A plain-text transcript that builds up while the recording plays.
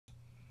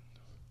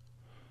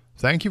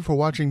Thank you for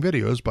watching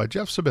videos by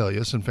Jeff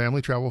Sebelius and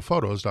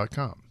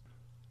FamilyTravelPhotos.com.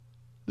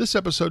 This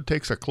episode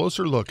takes a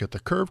closer look at the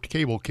curved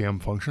cable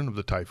cam function of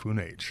the Typhoon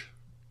H.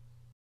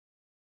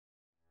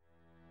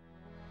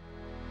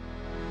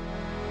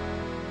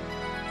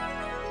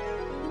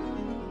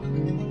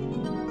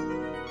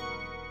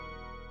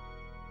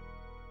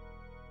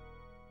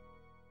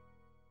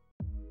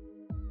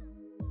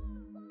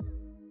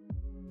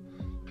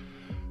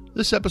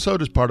 This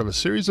episode is part of a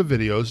series of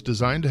videos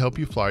designed to help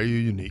you fly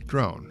your Yuneec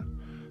drone.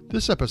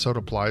 This episode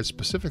applies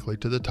specifically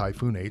to the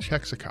Typhoon H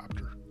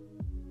hexacopter.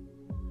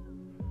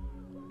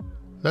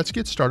 Let's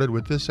get started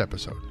with this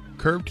episode,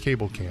 Curved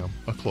Cable Cam,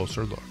 a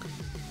closer look.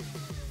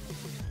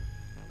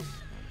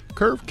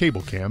 Curved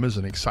Cable Cam is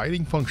an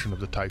exciting function of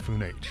the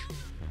Typhoon H.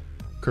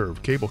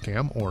 Curved Cable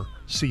Cam, or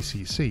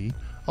CCC,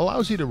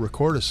 allows you to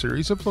record a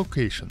series of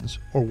locations,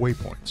 or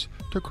waypoints,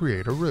 to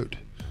create a route.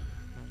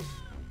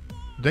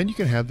 Then you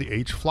can have the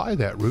H fly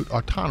that route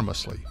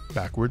autonomously,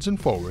 backwards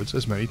and forwards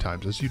as many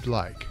times as you'd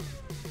like.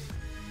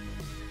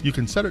 You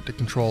can set it to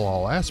control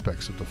all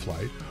aspects of the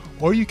flight,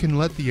 or you can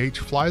let the H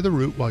fly the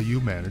route while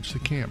you manage the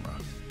camera.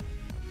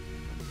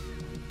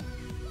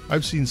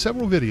 I've seen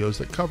several videos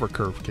that cover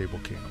Curved Cable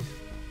Cam,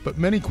 but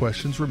many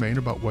questions remain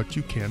about what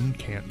you can and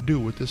can't do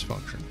with this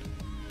function.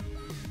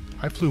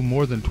 I flew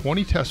more than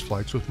 20 test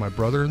flights with my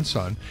brother and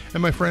son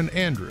and my friend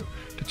Andrew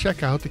to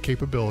check out the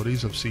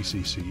capabilities of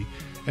CCC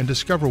and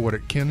discover what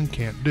it can and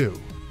can't do.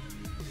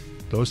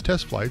 Those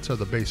test flights are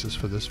the basis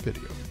for this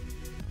video.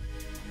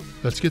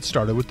 Let's get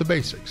started with the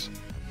basics.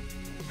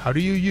 How do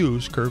you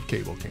use Curved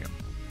Cable Cam?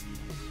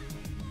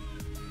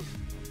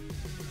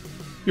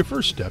 Your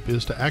first step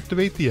is to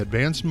activate the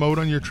advanced mode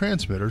on your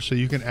transmitter so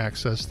you can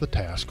access the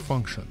task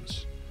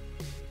functions.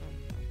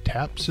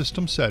 Tap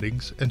System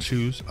Settings and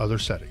choose Other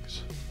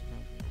Settings.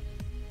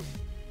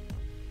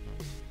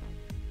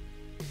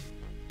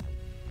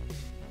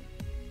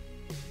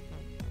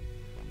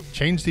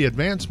 Change the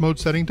advanced mode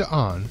setting to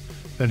on,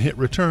 then hit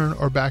return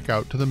or back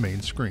out to the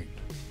main screen.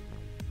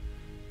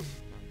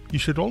 You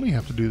should only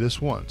have to do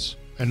this once,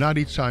 and not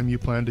each time you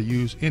plan to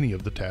use any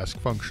of the task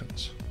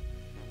functions.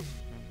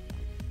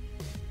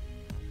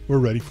 We're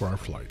ready for our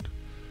flight.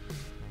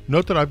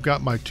 Note that I've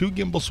got my two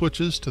gimbal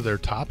switches to their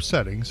top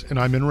settings and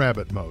I'm in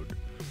rabbit mode.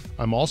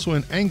 I'm also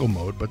in angle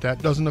mode, but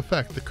that doesn't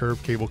affect the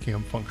Curved Cable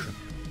Cam function.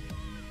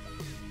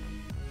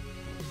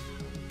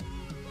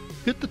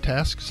 Hit the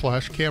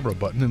task/camera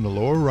button in the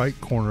lower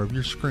right corner of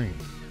your screen.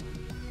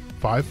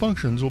 5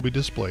 functions will be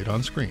displayed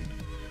on screen.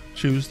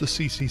 Choose the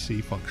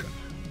CCC function.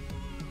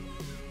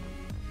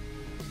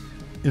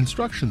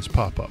 Instructions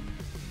pop up.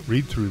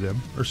 Read through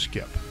them or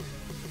skip.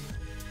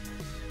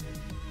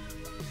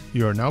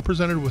 You are now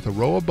presented with a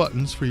row of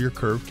buttons for your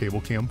Curved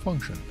Cable Cam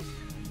function.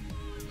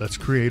 Let's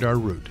create our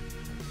route.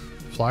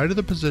 Fly to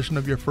the position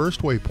of your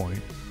first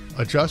waypoint,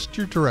 adjust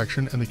your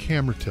direction and the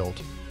camera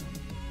tilt,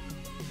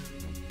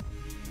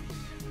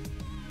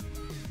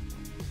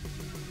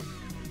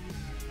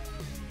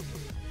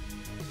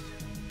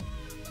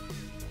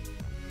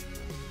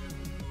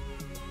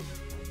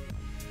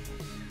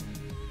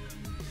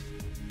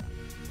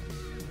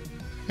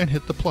 and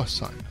hit the plus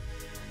sign.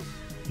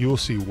 You will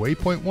see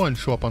waypoint 1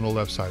 show up on the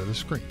left side of the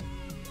screen.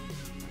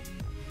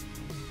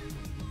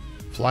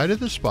 Fly to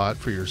the spot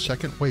for your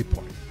second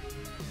waypoint.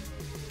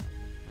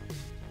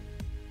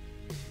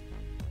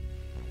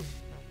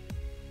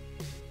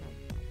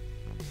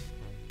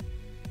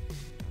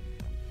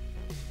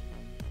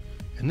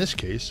 In this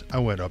case, I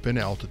went up in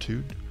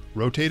altitude,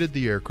 rotated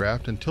the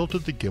aircraft and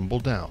tilted the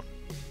gimbal down.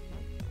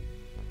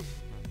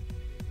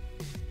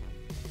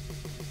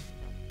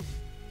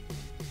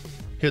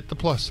 Hit the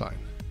plus sign.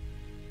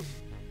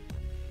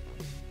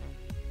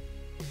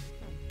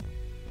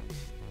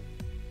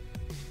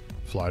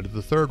 Fly to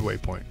the third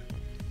waypoint.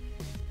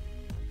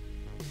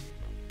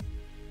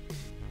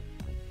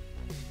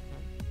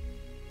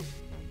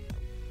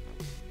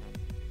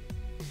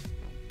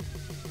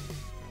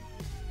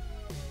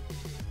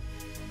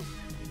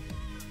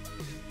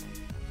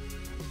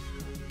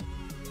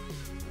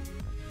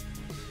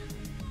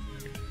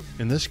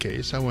 In this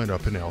case, I went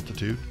up in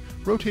altitude,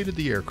 rotated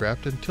the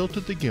aircraft and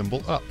tilted the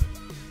gimbal up.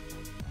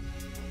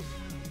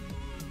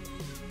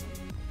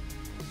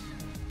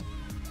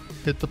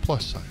 Hit the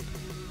plus sign.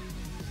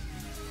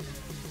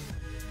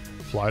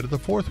 Fly to the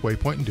fourth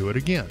waypoint and do it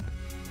again.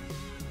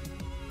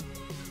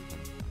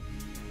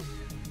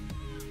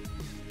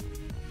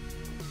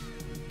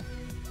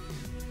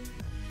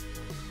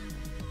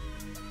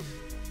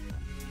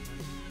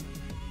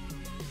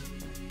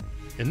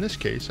 In this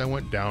case, I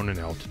went down in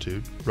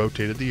altitude,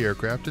 rotated the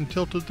aircraft and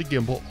tilted the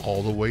gimbal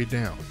all the way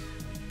down.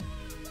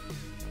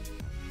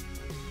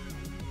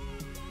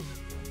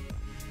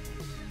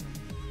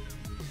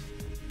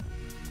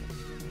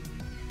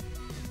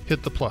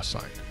 Hit the plus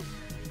sign.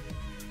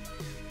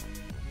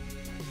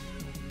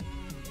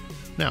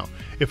 Now,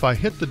 if I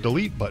hit the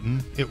delete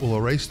button, it will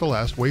erase the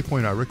last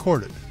waypoint I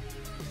recorded.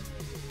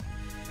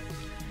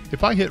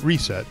 If I hit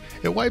reset,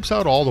 it wipes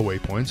out all the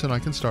waypoints and I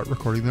can start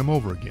recording them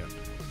over again.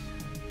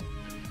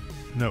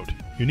 Note,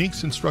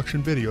 Yuneec's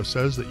instruction video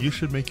says that you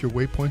should make your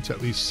waypoints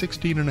at least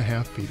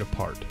 16.5 feet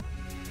apart.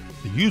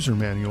 The user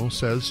manual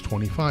says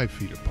 25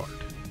 feet apart.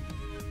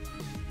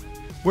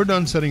 We're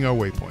done setting our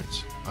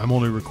waypoints. I'm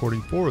only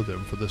recording 4 of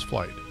them for this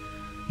flight.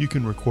 You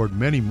can record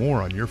many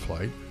more on your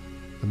flight.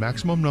 The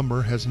maximum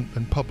number hasn't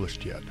been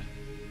published yet.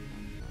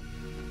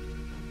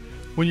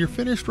 When you're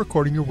finished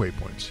recording your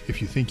waypoints,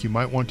 if you think you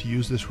might want to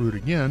use this route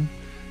again,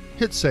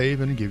 hit save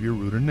and give your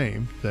route a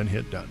name, then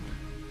hit done.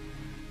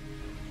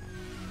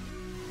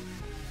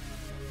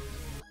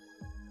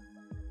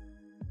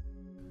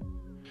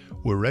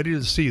 We're ready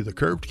to see the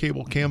curved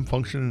cable cam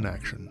function in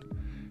action.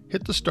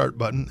 Hit the start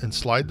button and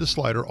slide the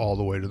slider all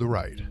the way to the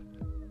right.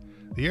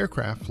 The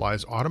aircraft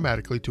flies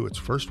automatically to its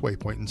first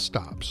waypoint and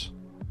stops.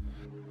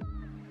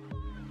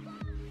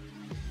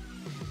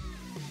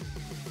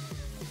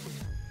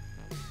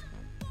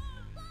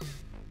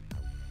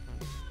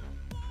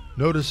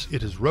 Notice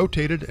it has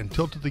rotated and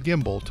tilted the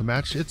gimbal to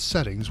match its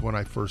settings when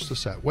I first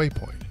set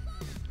waypoint.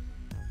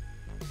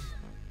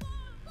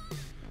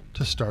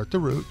 To start the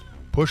route,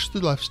 push the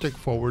left stick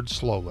forward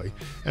slowly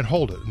and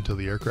hold it until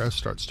the aircraft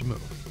starts to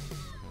move.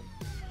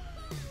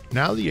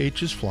 Now the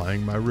H is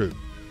flying my route.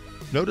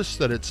 Notice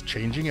that it's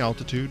changing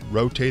altitude,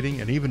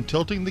 rotating, and even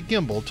tilting the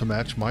gimbal to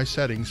match my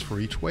settings for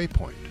each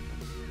waypoint.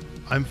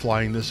 I'm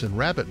flying this in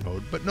rabbit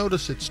mode, but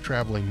notice it's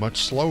traveling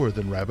much slower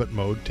than rabbit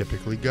mode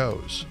typically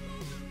goes.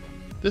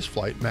 This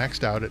flight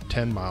maxed out at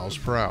 10 miles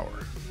per hour.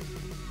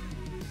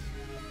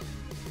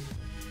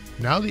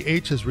 Now the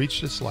H has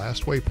reached its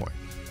last waypoint.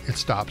 It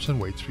stops and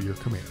waits for your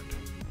command.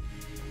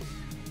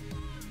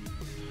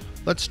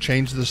 Let's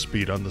change the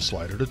speed on the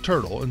slider to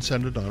turtle and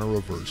send it on a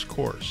reverse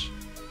course.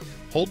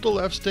 Hold the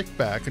left stick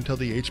back until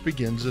the H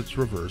begins its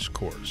reverse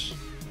course.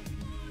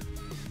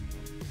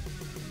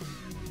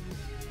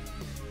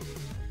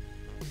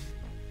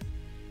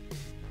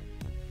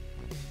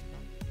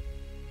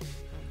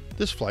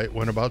 This flight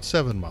went about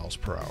 7 miles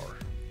per hour.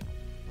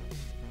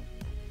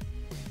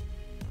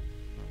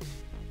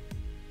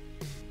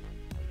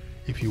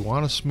 If you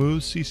want a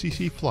smooth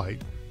CCC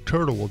flight,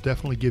 turtle will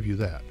definitely give you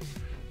that,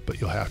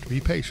 but you'll have to be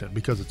patient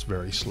because it's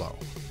very slow.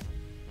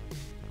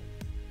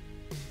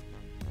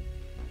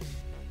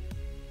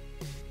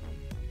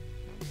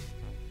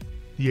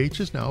 The H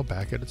is now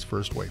back at its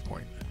first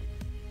waypoint.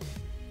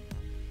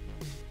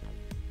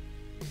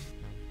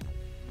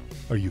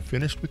 Are you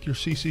finished with your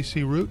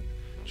CCC route?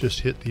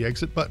 Just hit the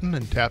exit button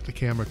and tap the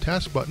camera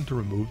task button to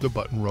remove the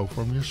button row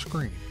from your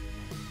screen.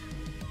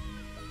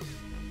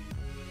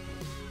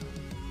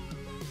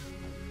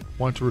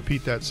 Want to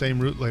repeat that same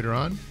route later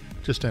on?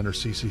 Just enter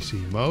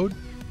CCC mode,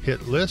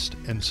 hit list,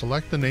 and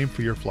select the name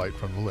for your flight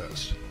from the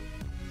list.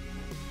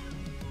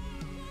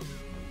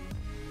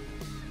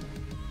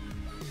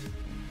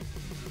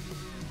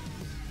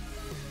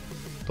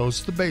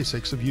 Those are the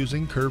basics of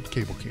using curved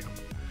cable cam.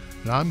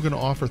 Now I'm going to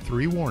offer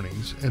 3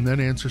 warnings and then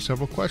answer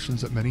several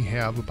questions that many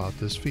have about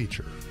this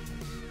feature.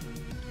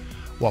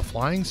 While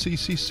flying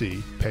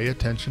CCC, pay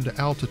attention to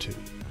altitude.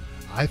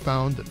 I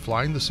found that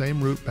flying the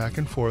same route back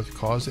and forth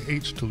caused the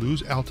H to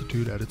lose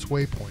altitude at its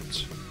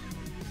waypoints.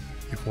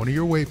 If one of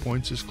your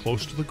waypoints is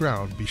close to the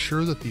ground, be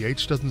sure that the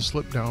H doesn't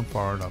slip down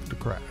far enough to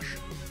crash.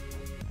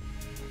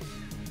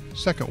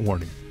 Second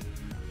warning.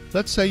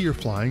 Let's say you're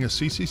flying a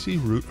CCC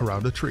route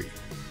around a tree.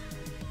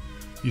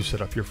 You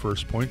set up your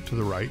first point to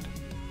the right,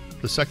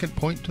 the second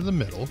point to the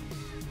middle,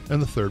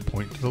 and the third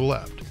point to the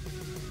left.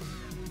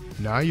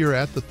 Now you're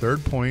at the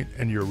third point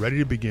and you're ready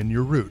to begin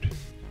your route.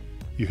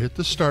 You hit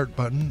the start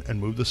button and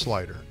move the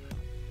slider.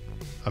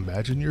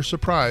 Imagine your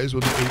surprise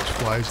when the H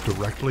flies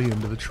directly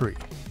into the tree.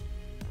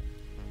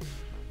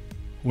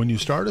 When you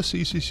start a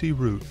CCC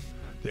route,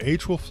 the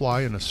H will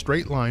fly in a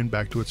straight line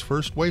back to its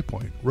first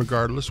waypoint,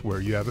 regardless where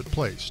you have it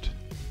placed.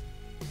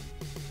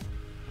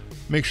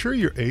 Make sure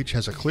your H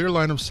has a clear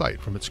line of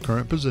sight from its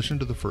current position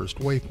to the first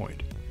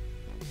waypoint.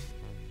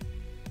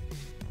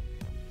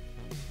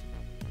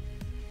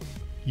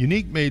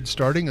 Yuneec made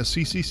starting a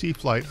CCC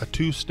flight a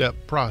 2-step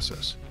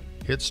process.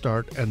 Hit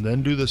start and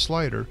then do the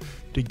slider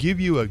to give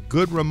you a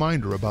good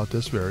reminder about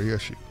this very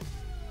issue.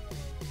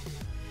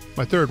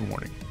 My third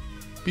warning.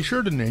 Be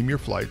sure to name your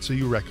flight so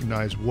you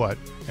recognize what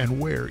and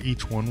where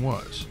each one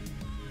was.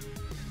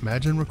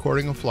 Imagine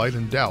recording a flight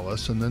in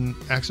Dallas and then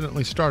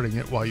accidentally starting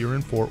it while you're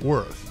in Fort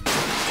Worth.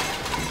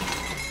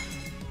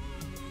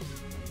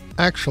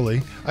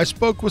 Actually, I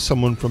spoke with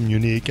someone from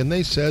Yuneec and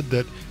they said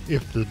that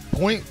if the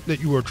point that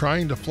you are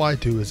trying to fly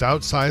to is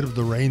outside of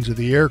the range of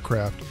the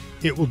aircraft,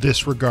 it will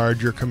disregard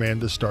your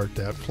command to start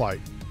that flight.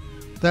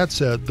 That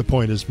said, the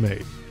point is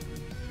made.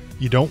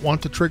 You don't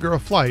want to trigger a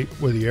flight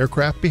where the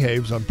aircraft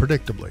behaves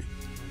unpredictably.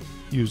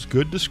 Use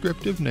good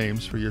descriptive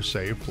names for your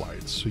saved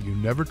flights so you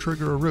never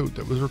trigger a route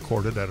that was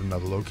recorded at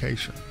another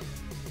location.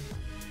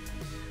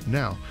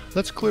 Now,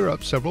 let's clear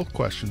up several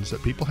questions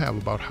that people have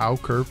about how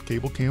curved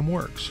cable cam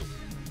works.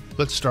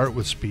 Let's start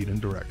with speed and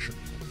direction.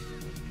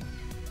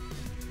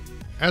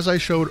 As I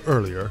showed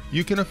earlier,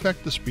 you can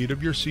affect the speed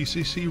of your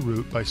CCC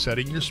route by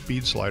setting your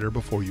speed slider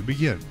before you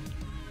begin.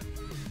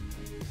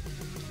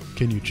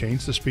 Can you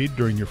change the speed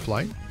during your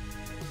flight?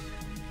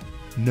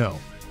 No,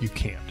 you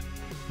can't.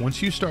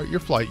 Once you start your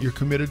flight, you're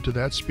committed to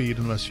that speed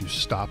unless you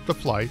stop the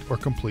flight or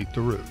complete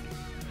the route.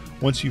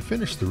 Once you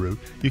finish the route,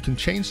 you can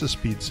change the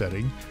speed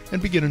setting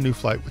and begin a new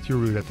flight with your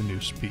route at the new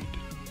speed.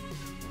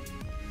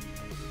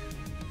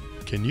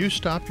 Can you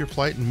stop your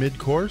flight in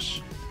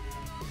mid-course?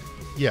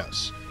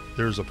 Yes,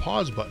 there is a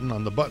pause button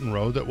on the button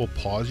row that will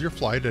pause your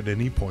flight at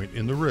any point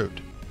in the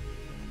route.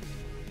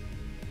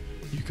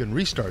 You can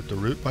restart the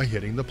route by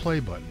hitting the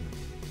play button.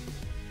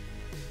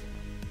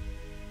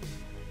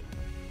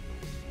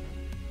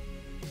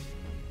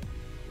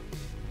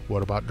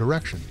 What about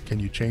direction?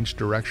 Can you change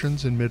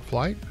directions in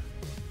mid-flight?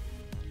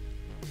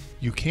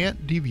 You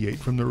can't deviate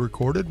from the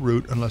recorded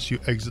route unless you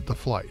exit the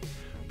flight,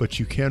 but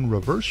you can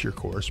reverse your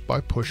course by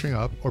pushing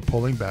up or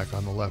pulling back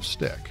on the left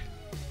stick.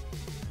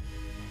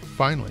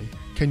 Finally,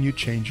 can you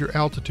change your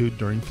altitude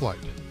during flight?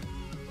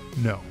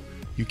 No,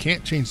 you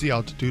can't change the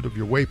altitude of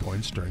your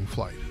waypoints during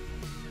flight.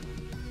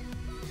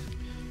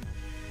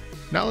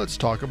 Now let's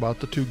talk about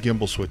the two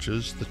gimbal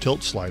switches, the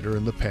tilt slider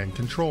and the pan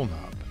control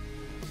knob.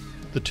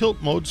 The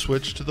tilt mode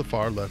switch to the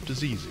far left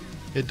is easy.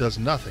 It does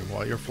nothing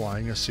while you're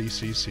flying a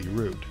CCC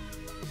route.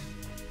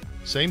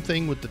 Same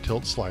thing with the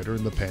tilt slider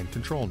and the pan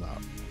control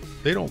knob.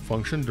 They don't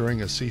function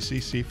during a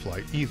CCC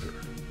flight either.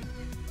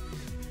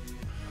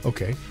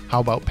 Okay, how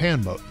about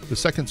pan mode, the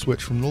second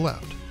switch from the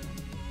left?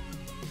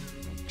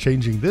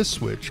 Changing this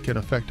switch can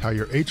affect how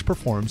your H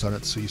performs on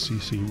its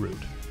CCC route.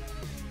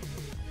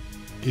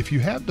 If you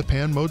have the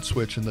pan mode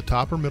switch in the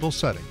top or middle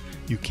setting,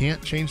 you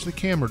can't change the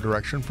camera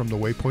direction from the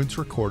waypoint's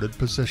recorded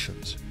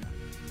positions.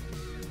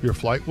 Your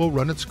flight will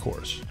run its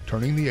course,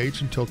 turning the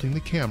H and tilting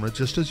the camera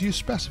just as you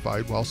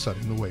specified while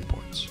setting the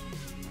waypoints.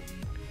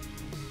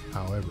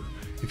 However,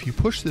 if you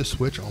push this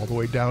switch all the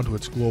way down to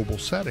its global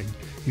setting,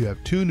 you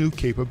have two new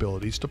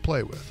capabilities to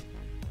play with.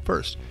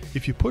 First,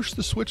 if you push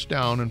the switch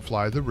down and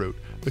fly the route,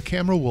 the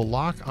camera will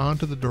lock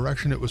onto the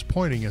direction it was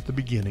pointing at the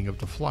beginning of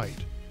the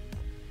flight.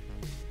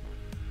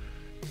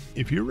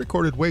 If your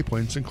recorded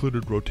waypoints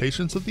included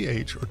rotations of the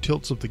H or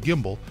tilts of the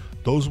gimbal,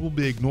 those will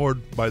be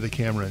ignored by the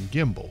camera and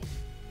gimbal.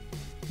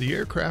 The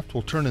aircraft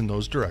will turn in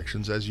those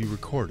directions as you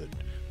recorded,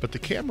 but the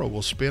camera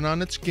will spin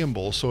on its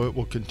gimbal so it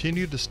will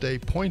continue to stay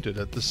pointed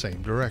at the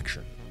same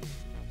direction.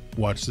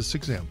 Watch this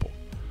example.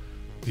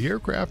 The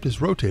aircraft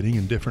is rotating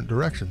in different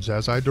directions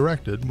as I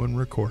directed when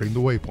recording the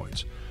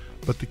waypoints,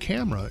 but the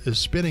camera is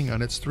spinning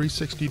on its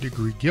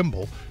 360-degree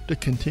gimbal to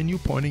continue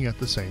pointing at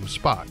the same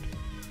spot.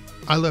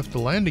 I left the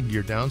landing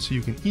gear down so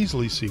you can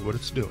easily see what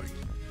it's doing.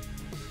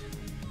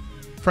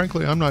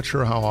 Frankly, I'm not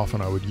sure how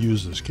often I would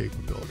use this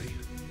capability,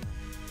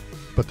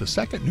 but the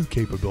second new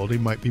capability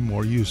might be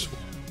more useful.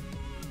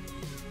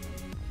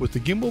 With the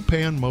gimbal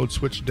pan mode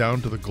switched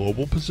down to the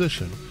global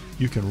position,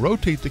 you can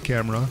rotate the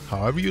camera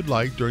however you'd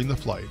like during the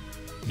flight,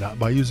 not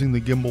by using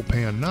the gimbal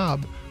pan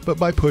knob, but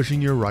by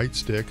pushing your right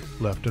stick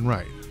left and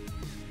right.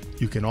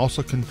 You can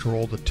also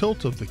control the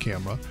tilt of the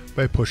camera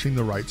by pushing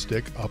the right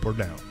stick up or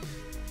down.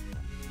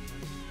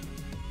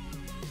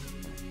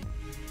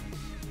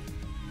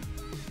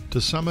 To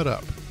sum it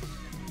up,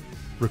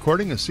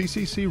 recording a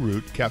CCC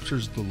route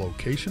captures the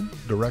location,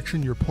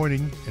 direction you're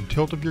pointing, and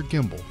tilt of your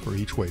gimbal for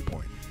each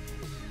waypoint.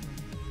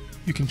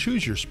 You can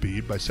choose your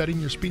speed by setting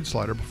your speed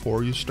slider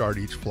before you start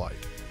each flight.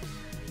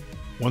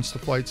 Once the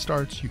flight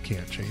starts, you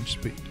can't change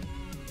speed.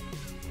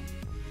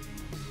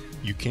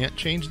 You can't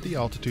change the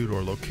altitude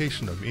or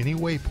location of any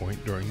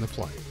waypoint during the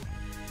flight.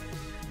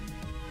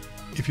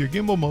 If your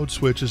gimbal mode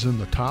switch is in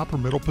the top or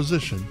middle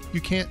position,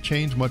 you can't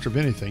change much of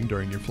anything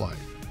during your flight.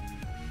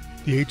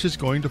 The H is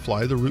going to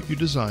fly the route you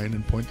designed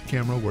and point the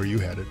camera where you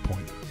had it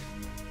pointed.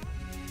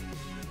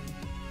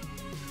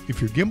 If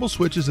your gimbal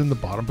switch is in the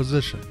bottom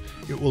position,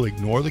 it will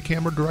ignore the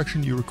camera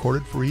direction you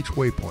recorded for each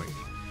waypoint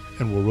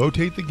and will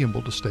rotate the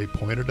gimbal to stay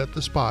pointed at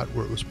the spot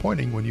where it was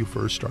pointing when you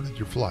first started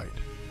your flight.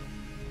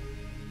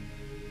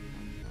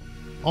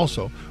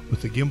 Also,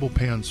 with the gimbal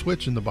pan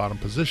switch in the bottom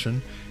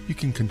position, you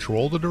can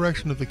control the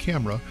direction of the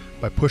camera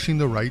by pushing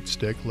the right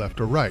stick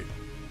left or right.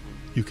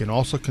 You can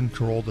also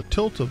control the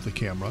tilt of the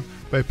camera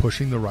by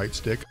pushing the right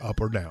stick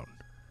up or down.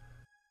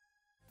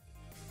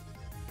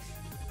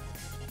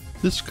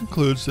 This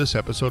concludes this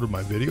episode of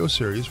my video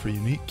series for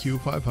Yuneec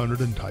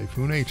Q500 and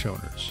Typhoon H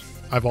owners.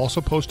 I've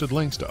also posted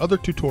links to other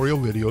tutorial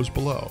videos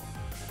below.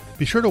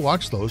 Be sure to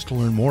watch those to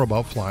learn more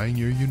about flying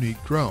your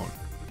Yuneec drone.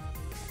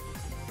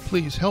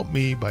 Please help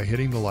me by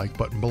hitting the like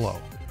button below.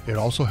 It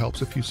also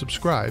helps if you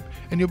subscribe,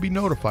 and you'll be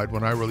notified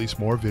when I release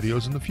more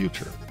videos in the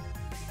future.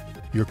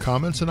 Your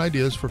comments and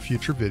ideas for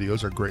future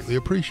videos are greatly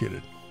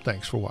appreciated.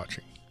 Thanks for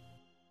watching.